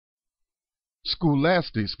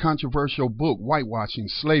Scholastic's controversial book, Whitewashing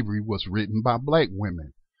Slavery, was written by black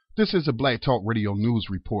women. This is a Black Talk Radio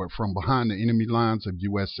News report from behind the enemy lines of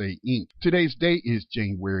USA Inc. Today's date is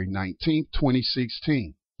January 19,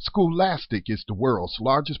 2016. Scholastic is the world's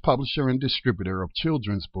largest publisher and distributor of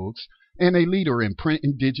children's books and a leader in print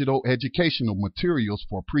and digital educational materials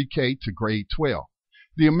for pre-K to grade 12.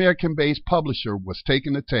 The American-based publisher was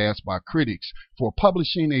taken to task by critics for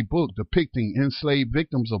publishing a book depicting enslaved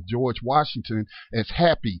victims of George Washington as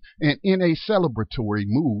happy and in a celebratory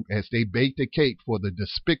mood as they baked a cake for the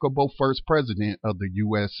despicable first president of the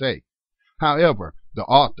USA. However, the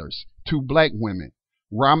authors, two black women,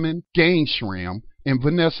 Ramin, Ganeshram, and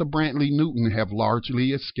Vanessa Brantly-Newton, have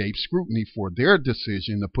largely escaped scrutiny for their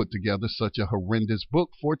decision to put together such a horrendous book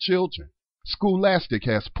for children. Scholastic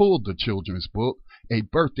has pulled the children's book, A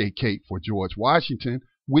Birthday Cake for George Washington,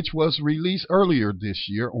 which was released earlier this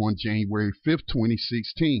year on January 5,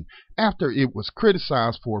 2016, after it was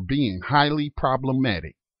criticized for being highly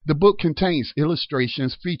problematic. The book contains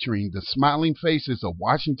illustrations featuring the smiling faces of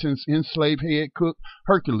Washington's enslaved head cook,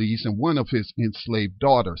 Hercules, and one of his enslaved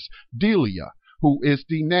daughters, Delia, who is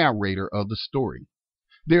the narrator of the story.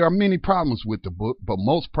 There are many problems with the book, but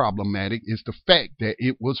most problematic is the fact that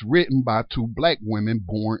it was written by two black women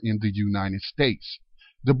born in the United States.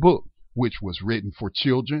 The book, which was written for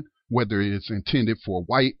children, whether it is intended for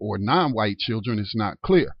white or non-white children is not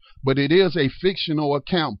clear, but it is a fictional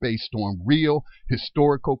account based on real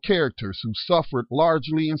historical characters who suffered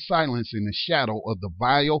largely in silence in the shadow of the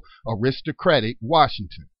vile aristocratic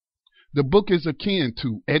Washington. The book is akin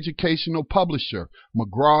to educational publisher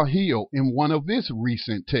McGraw-Hill in one of his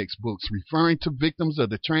recent textbooks referring to victims of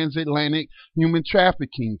the transatlantic human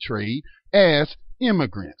trafficking trade as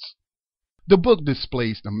immigrants. The book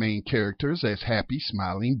displays the main characters as happy,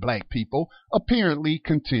 smiling black people, apparently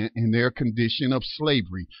content in their condition of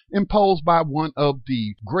slavery, imposed by one of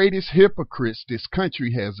the greatest hypocrites this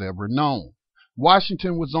country has ever known.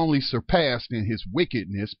 Washington was only surpassed in his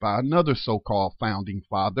wickedness by another so-called founding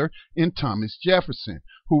father in Thomas Jefferson,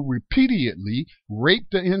 who repeatedly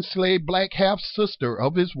raped the enslaved black half-sister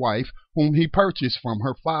of his wife, whom he purchased from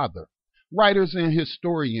her father. Writers and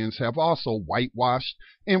historians have also whitewashed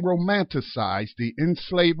and romanticized the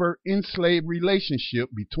enslaver-enslaved relationship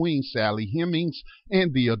between Sally Hemings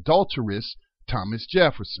and the adulterous Thomas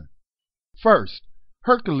Jefferson. First,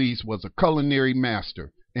 Hercules was a culinary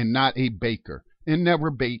master and not a baker, and never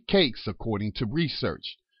baked cakes according to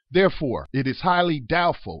research. Therefore, it is highly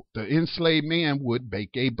doubtful the enslaved man would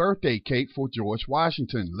bake a birthday cake for George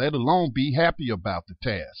Washington, let alone be happy about the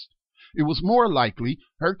task. It was more likely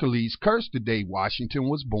Hercules cursed the day Washington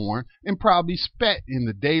was born and probably spat in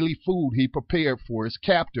the daily food he prepared for his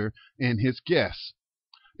captor and his guests.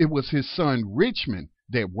 It was his son Richmond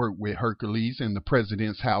that worked with Hercules in the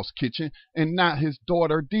president's house kitchen and not his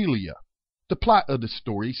daughter Delia. The plot of the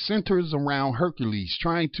story centers around Hercules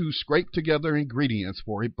trying to scrape together ingredients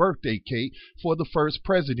for a birthday cake for the first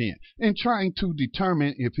president and trying to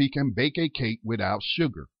determine if he can bake a cake without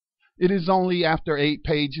sugar. It is only after 8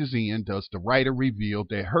 pages in does the writer reveal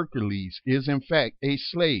that Hercules is in fact a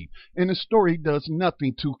slave, and the story does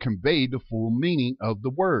nothing to convey the full meaning of the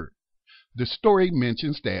word. The story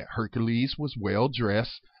mentions that Hercules was well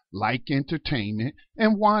dressed, liked entertainment,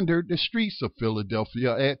 and wandered the streets of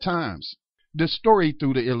Philadelphia at times. The story,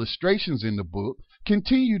 through the illustrations in the book,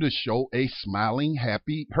 continue to show a smiling,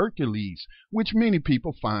 happy Hercules, which many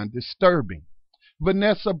people find disturbing.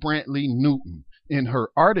 Vanessa Brantly-Newton, in her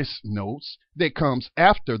artist notes that comes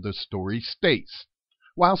after the story, states,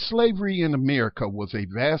 "While slavery in America was a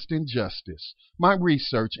vast injustice, my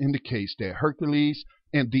research indicates that Hercules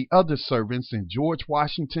and the other servants in George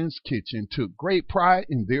Washington's kitchen took great pride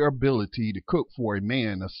in their ability to cook for a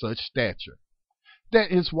man of such stature. That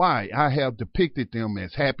is why I have depicted them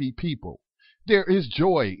as happy people. There is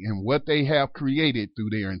joy in what they have created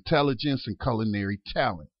through their intelligence and culinary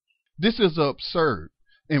talent." This is absurd.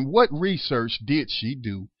 And what research did she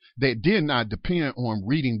do that did not depend on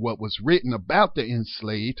reading what was written about the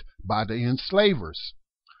enslaved by the enslavers?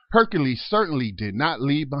 Hercules certainly did not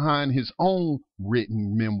leave behind his own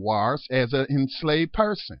written memoirs as an enslaved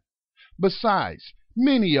person. Besides,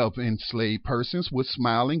 many of enslaved persons would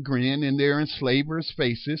smile and grin in their enslavers'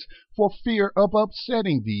 faces for fear of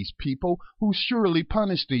upsetting these people who surely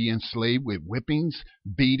punished the enslaved with whippings,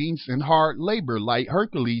 beatings, and hard labor like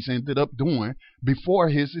Hercules ended up doing before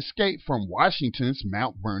his escape from Washington's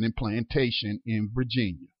Mount Vernon plantation in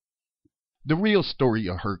Virginia. The real story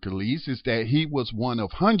of Hercules is that he was one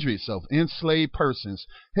of hundreds of enslaved persons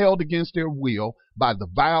held against their will by the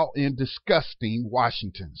vile and disgusting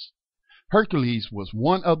Washingtons. Hercules was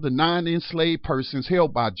one of the 9 enslaved persons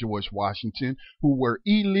held by George Washington who were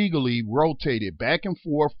illegally rotated back and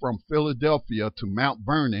forth from Philadelphia to Mount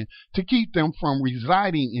Vernon to keep them from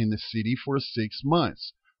residing in the city for 6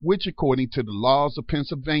 months, which, according to the laws of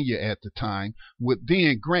Pennsylvania at the time, would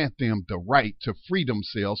then grant them the right to free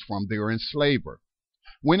themselves from their enslaver.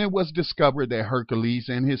 When it was discovered that Hercules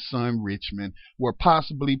and his son Richmond were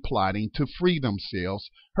possibly plotting to free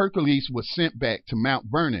themselves, Hercules was sent back to Mount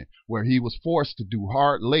Vernon, where he was forced to do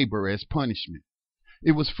hard labor as punishment.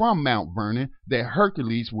 It was from Mount Vernon that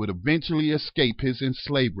Hercules would eventually escape his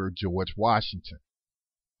enslaver, George Washington.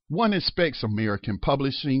 One expects American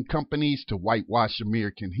publishing companies to whitewash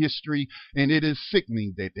American history, and it is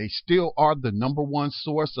sickening that they still are the #1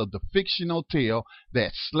 source of the fictional tale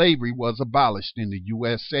that slavery was abolished in the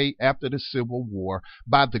USA after the Civil War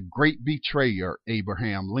by the great betrayer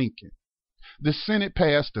Abraham Lincoln. The Senate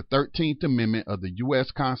passed the 13th Amendment of the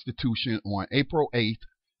U.S. Constitution on April 8,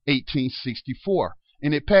 1864,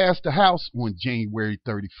 and it passed the House on January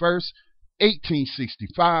 31st,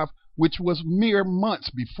 1865, which was mere months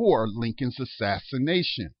before Lincoln's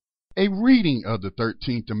assassination. A reading of the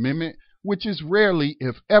 13th Amendment, which is rarely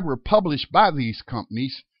if ever published by these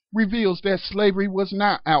companies, reveals that slavery was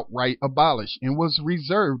not outright abolished and was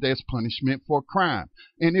reserved as punishment for crime,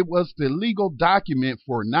 and it was the legal document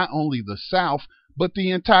for not only the South, but the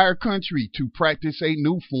entire country to practice a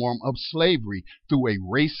new form of slavery through a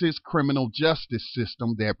racist criminal justice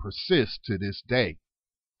system that persists to this day.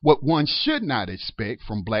 What one should not expect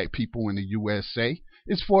from black people in the USA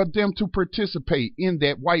is for them to participate in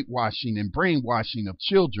that whitewashing and brainwashing of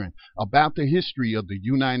children about the history of the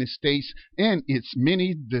United States and its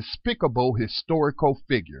many despicable historical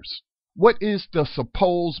figures. What is the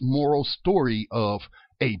supposed moral story of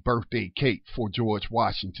A Birthday Cake for George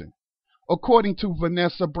Washington? According to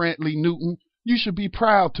Vanessa Brantly-Newton, you should be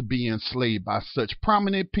proud to be enslaved by such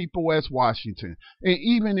prominent people as Washington, and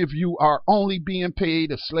even if you are only being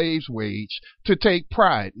paid a slave's wage, to take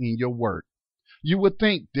pride in your work. You would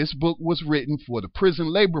think this book was written for the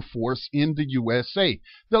prison labor force in the USA,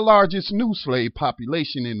 the largest new slave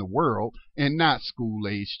population in the world, and not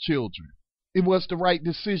school-aged children. It was the right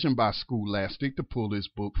decision by Scholastic to pull this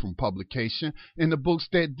book from publication, and the books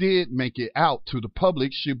that did make it out to the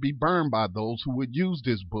public should be burned by those who would use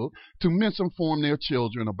this book to misinform their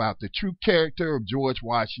children about the true character of George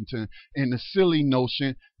Washington and the silly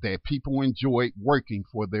notion that people enjoyed working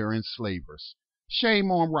for their enslavers.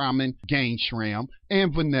 Shame on Ramin, Ganeshram,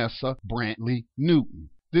 and Vanessa Brantly-Newton.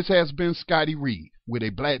 This has been Scotty Reed with a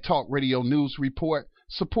Black Talk Radio News Report.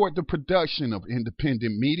 Support the production of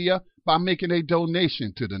independent media by making a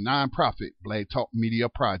donation to the nonprofit Black Talk Media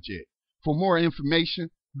Project. For more information,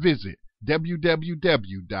 visit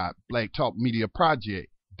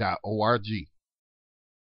www.blacktalkmediaproject.org.